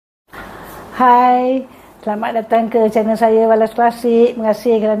Hai, selamat datang ke channel saya Walas Klasik. Terima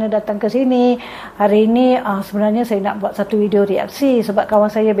kasih kerana datang ke sini. Hari ini sebenarnya saya nak buat satu video reaksi sebab kawan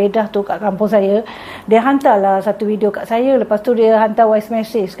saya Bedah tu kat kampung saya, dia hantarlah satu video kat saya. Lepas tu dia hantar voice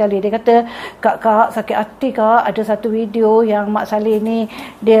message sekali. Dia kata, Kak sakit hati Kak, ada satu video yang Mak Saleh ni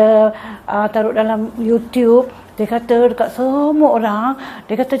dia taruh dalam YouTube. Dia kata dekat semua orang,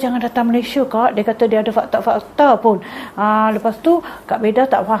 dia kata jangan datang Malaysia Kak. Dia kata dia ada fakta-fakta pun. Lepas tu Kak Beda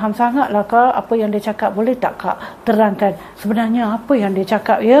tak faham sangat lah Kak apa yang dia cakap. Boleh tak Kak terangkan sebenarnya apa yang dia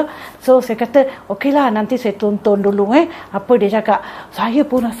cakap ya? So saya kata okeylah, nanti saya tonton dulu apa dia cakap. Saya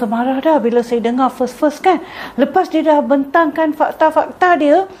pun rasa marah dah bila saya dengar first kan. Lepas dia dah bentangkan fakta-fakta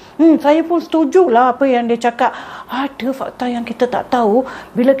dia, saya pun setujulah apa yang dia cakap. Ada fakta yang kita tak tahu.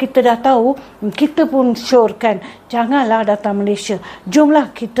 Bila kita dah tahu, kita pun syorkan janganlah datang Malaysia.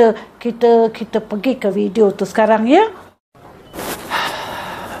 Jomlah kita pergi ke video tu sekarang ya.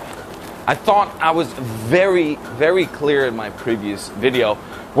 I thought I was very clear in my previous video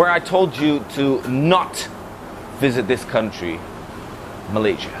where I told you to not visit this country,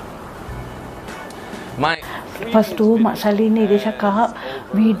 Malaysia. Lepas tu Mak Saleh ni dia cakap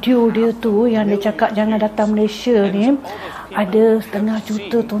video dia tu yang dia cakap jangan datang Malaysia ni ada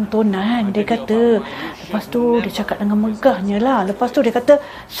 500,000 tontonan. Dia kata, lepas tu dia cakap dengan megahnya lah. Lepas tu dia kata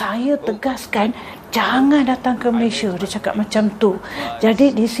saya tegaskan jangan datang ke Malaysia. Dia cakap macam tu.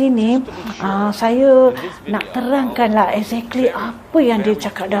 Jadi di sini saya nak terangkan lah exactly apa yang dia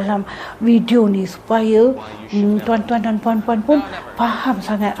cakap dalam video ni supaya tuan-tuan dan puan-puan pun faham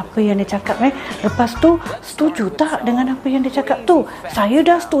sangat apa yang dia cakap. Lepas tu setuju tak dengan apa yang dia cakap tu? Saya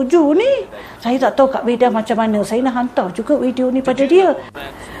dah setuju ni. Saya tak tahu Kak Beda macam mana. Saya nak hantar juga video ni pada dia.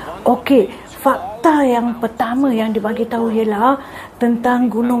 Okey, fakta yang pertama yang dibagi tahu ialah tentang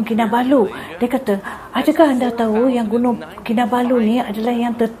Gunung Kinabalu. Dia kata, adakah anda tahu yang Gunung Kinabalu ni adalah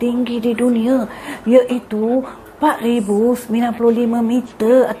yang tertinggi di dunia, iaitu 4,095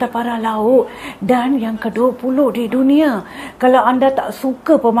 meter atas parah laut dan yang ke-20 di dunia. Kalau anda tak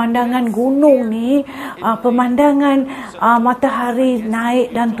suka pemandangan gunung ni, pemandangan matahari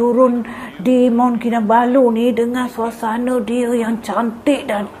naik dan turun di Mount Kinabalu ni dengan suasana dia yang cantik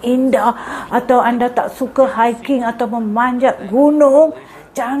dan indah, atau anda tak suka hiking atau memanjat gunung,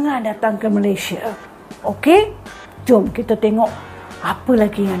 jangan datang ke Malaysia. Okey? Jom kita tengok apa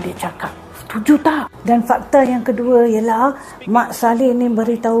lagi yang dia cakap. Setuju tak? Dan fakta yang kedua ialah Mak Saleh ni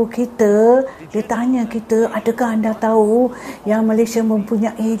beritahu kita, dia tanya kita, adakah anda tahu yang Malaysia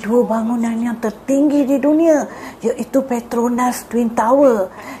mempunyai 2 bangunan yang tertinggi di dunia, iaitu Petronas Twin Tower,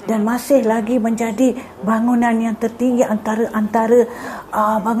 dan masih lagi menjadi bangunan yang tertinggi antara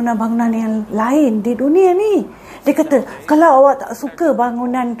bangunan-bangunan yang lain di dunia ni. Dia kata, kalau awak tak suka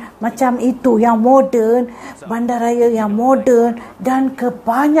bangunan macam itu yang moden, bandaraya yang moden dan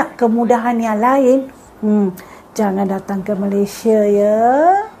banyak kemudahan yang lain, jangan datang ke Malaysia ya.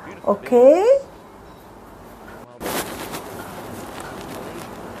 Okey?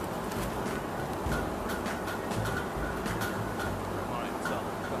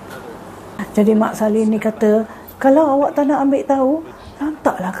 Jadi Mak Saleh ni kata, kalau awak tak nak ambil tahu,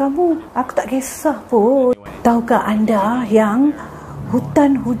 lantaklah kamu. Aku tak kisah pun. Tahukah anda yang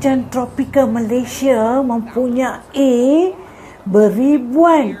hutan hujan tropika Malaysia mempunyai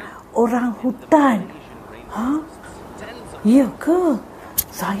beribuan orang hutan? Ya ke?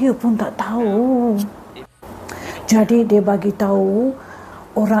 Saya pun tak tahu. Jadi dia bagi tahu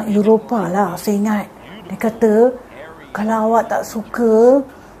orang Eropah lah, saya ingat. Dia kata, kalau awak tak suka,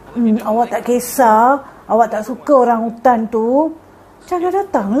 awak tak kisah, awak tak suka orang hutan tu, jangan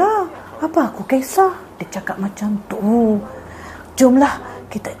datanglah. Apa aku kisah? Dia cakap macam tu. Jomlah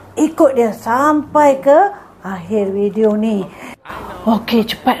kita ikut dia sampai ke akhir video ni. Okey,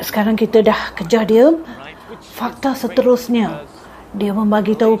 cepat sekarang kita dah kejar dia. Fakta seterusnya, dia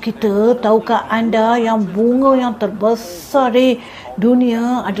membagi tahu kita, tahukah anda yang bunga yang terbesar di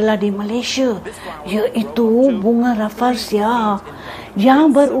dunia adalah di Malaysia, iaitu bunga rafflesia yang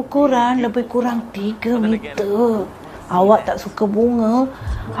berukuran lebih kurang 3 meter. Awak tak suka bunga,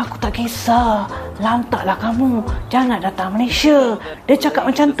 aku tak kisah. Lantaklah kamu, jangan datang Malaysia. Dia cakap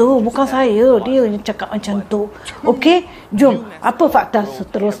macam tu, bukan saya. Dia yang cakap macam tu. Okey, jom. Apa fakta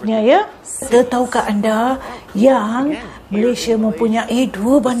seterusnya ya? Tahukah anda yang Malaysia mempunyai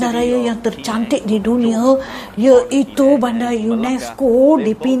 2 bandaraya yang tercantik di dunia, iaitu bandar UNESCO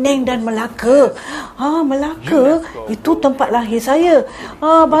di Penang dan Melaka. Melaka itu tempat lahir saya.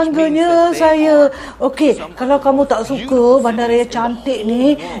 Bangganya saya. Okey, kalau kamu tak suka bandaraya cantik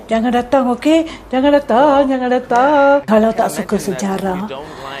ni, jangan datang, okey? Jangan datang. Kalau tak suka sejarah,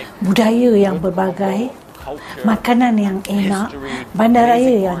 budaya yang berbagai, makanan yang enak,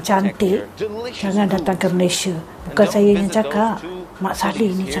 bandaraya yang cantik, jangan datang ke Malaysia. Bukan saya yang cakap, Mak Saleh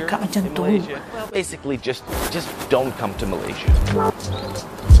ni cakap macam tu. Basically, just don't come to Malaysia.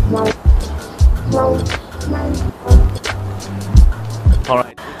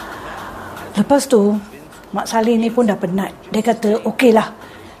 Alright. Lepas tu, Mak Saleh ni pun dah penat. Dia kata, okeylah,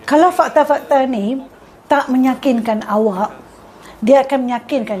 kalau fakta-fakta ni tak meyakinkan awak, dia akan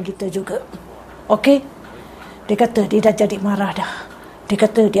meyakinkan kita juga. Okey? Dia kata dia dah jadi marah dah. Dia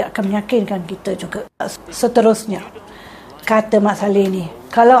kata dia akan meyakinkan kita juga. Seterusnya, kata Mak Saleh ni,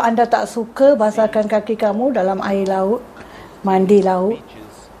 kalau anda tak suka basahkan kaki kamu dalam air laut, mandi laut,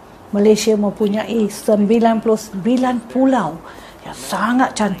 Malaysia mempunyai 99 pulau yang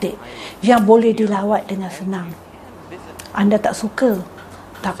sangat cantik, yang boleh dilawat dengan senang. Anda tak suka,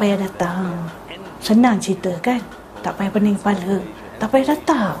 tak payah datang. Senang cerita kan? Tak payah pening kepala. Tak payah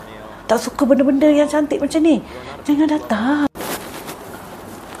datang. Tak suka benda-benda yang cantik macam ni, jangan datang.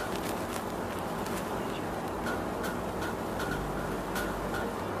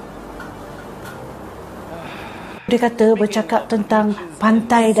 Dia kata bercakap tentang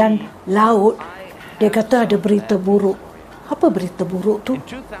pantai dan laut, dia kata ada berita buruk. Apa berita buruk tu?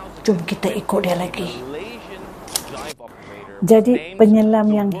 Jom kita ikut dia lagi. Jadi penyelam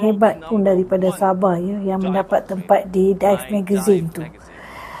yang hebat pun daripada Sabah ya, yang mendapat tempat di Dive Magazine tu.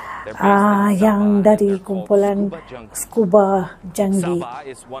 Yang dari kumpulan scuba JANGAN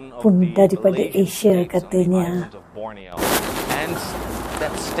pun daripada Asia katanya. And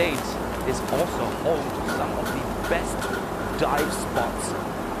that state is also home to some of the best dive spots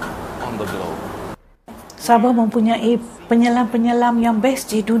on the globe. Sabah mempunyai penyelam-penyelam yang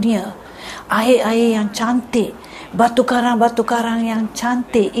best di dunia. Air-air yang cantik, batu karang yang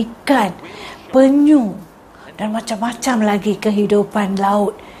cantik, ikan, penyu dan macam-macam lagi kehidupan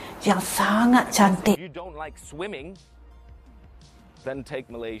laut yang sangat cantik. If you don't like swimming, then take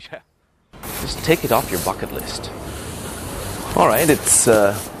Malaysia. Just take it off your bucket list. All right, it's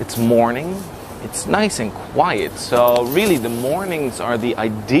morning. It's nice and quiet. So really the mornings are the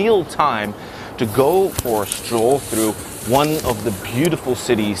ideal time to go for a stroll through one of the beautiful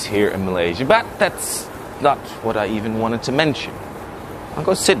cities here in Malaysia. But that's not what I even wanted to mention. I'll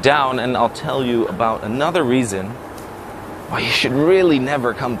go sit down and I'll tell you about another reason why you should really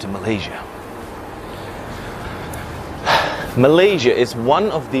never come to Malaysia. Malaysia is one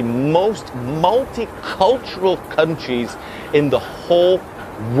of the most multicultural countries in the whole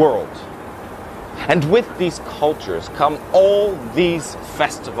world. And with these cultures come all these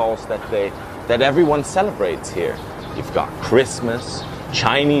festivals that everyone celebrates here. You've got Christmas,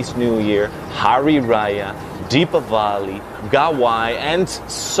 Chinese New Year, Hari Raya, Deepavali, Gawai, and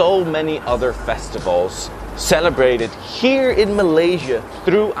so many other festivals celebrated here in Malaysia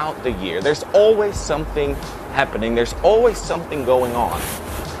throughout the year. There's always something happening. There's always something going on.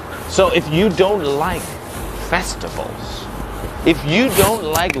 So if you don't like festivals, if you don't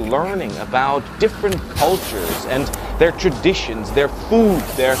like learning about different cultures and their traditions, their food,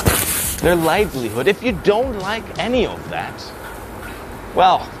 their livelihood, if you don't like any of that,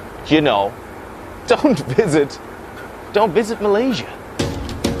 well, you know, don't visit Malaysia.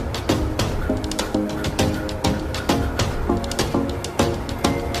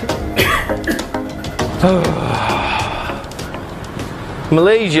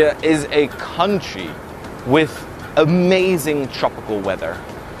 Malaysia is a country with amazing tropical weather.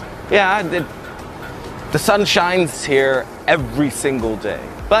 Yeah, the sun shines here every single day.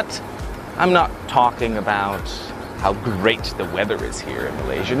 But I'm not talking about how great the weather is here in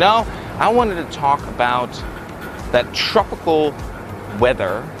Malaysia. No, I wanted to talk about that tropical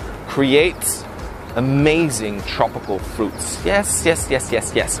weather creates amazing tropical fruits. Yes.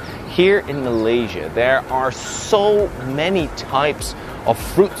 Here in Malaysia, there are so many types of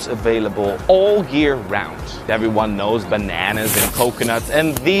fruits available all year round. Everyone knows bananas and coconuts,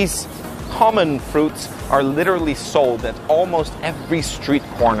 and these common fruits are literally sold at almost every street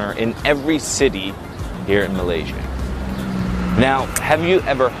corner in every city here in Malaysia. Now, have you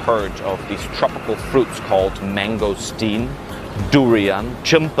ever heard of these tropical fruits called mangosteen, durian,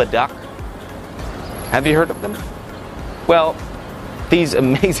 cempedak? Have you heard of them? Well, these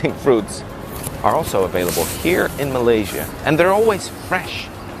amazing fruits are also available here in Malaysia, and they're always fresh.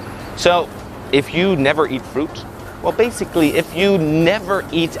 So, if you never eat fruit, well, basically, if you never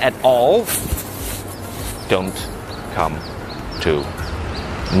eat at all, don't come to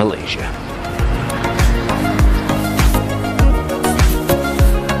Malaysia.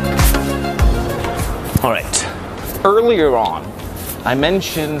 All right. Earlier on, I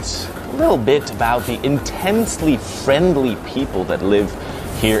mentioned a little bit about the intensely friendly people that live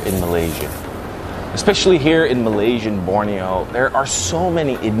here in Malaysia. Especially here in Malaysian Borneo, there are so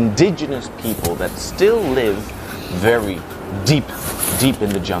many indigenous people that still live very deep in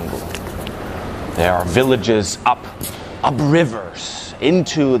the jungle. There are villages up rivers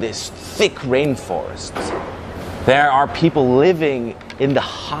into this thick rainforests. There are people living in the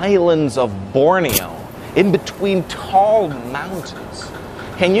highlands of Borneo, in between tall mountains.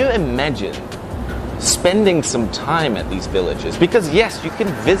 Can you imagine spending some time at these villages? Because yes, you can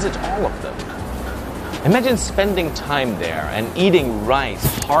visit all of them. Imagine spending time there and eating rice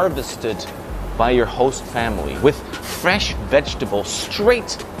harvested by your host family with fresh vegetables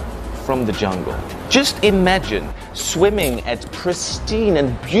straight from the jungle. Just imagine swimming at pristine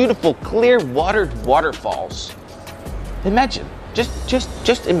and beautiful clear watered waterfalls. Imagine,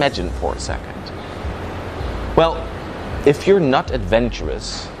 just imagine for a second. Well, if you're not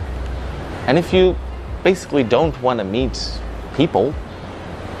adventurous, and if you basically don't want to meet people,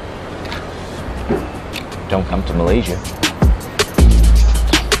 don't come to Malaysia.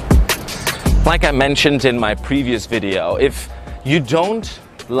 Like I mentioned in my previous video, if you don't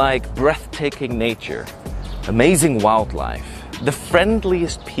like breathtaking nature, amazing wildlife, the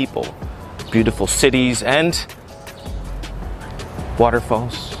friendliest people, beautiful cities, and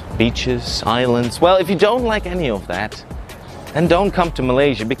waterfalls, beaches, islands, well, if you don't like any of that, then don't come to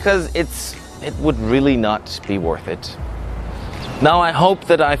Malaysia, because it would really not be worth it. Now, I hope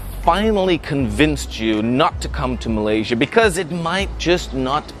that I finally convinced you not to come to Malaysia, because it might just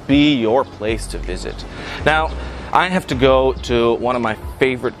not be your place to visit. Now, I have to go to one of my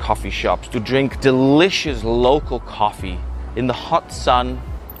favorite coffee shops to drink delicious local coffee in the hot sun,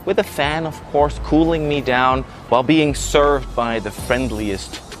 with a fan, of course, cooling me down while being served by the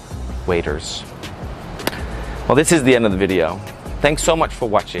friendliest waiters. Well, this is the end of the video. Thanks so much for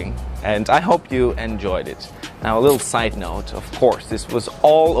watching, and I hope you enjoyed it. Now, a little side note, of course, this was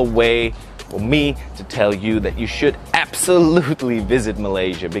all a way for me to tell you that you should absolutely visit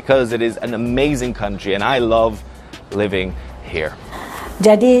Malaysia, because it is an amazing country and I love living here.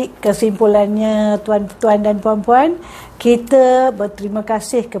 Jadi kesimpulannya, tuan-tuan dan puan-puan, kita berterima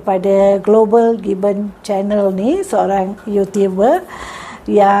kasih kepada Global Gibbon Channel ni, seorang YouTuber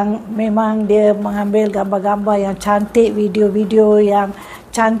yang memang dia mengambil gambar-gambar yang cantik, video-video yang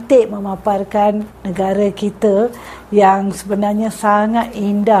cantik memaparkan negara kita yang sebenarnya sangat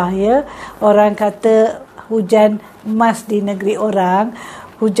indah, ya. Orang kata hujan emas di negeri orang,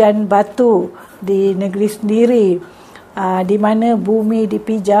 hujan batu di negeri sendiri. Di mana bumi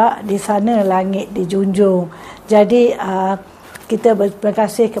dipijak, di sana langit dijunjung. Jadi kita berterima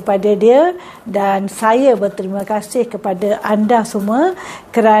kasih kepada dia, dan saya berterima kasih kepada anda semua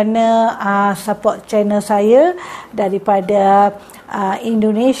kerana support channel saya daripada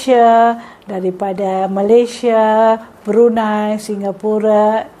Indonesia, daripada Malaysia, Brunei,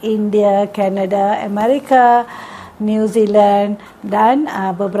 Singapura, India, Kanada, Amerika, New Zealand dan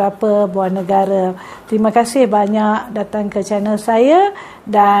beberapa buah negara. Terima kasih banyak datang ke channel saya,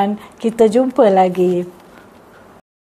 dan kita jumpa lagi.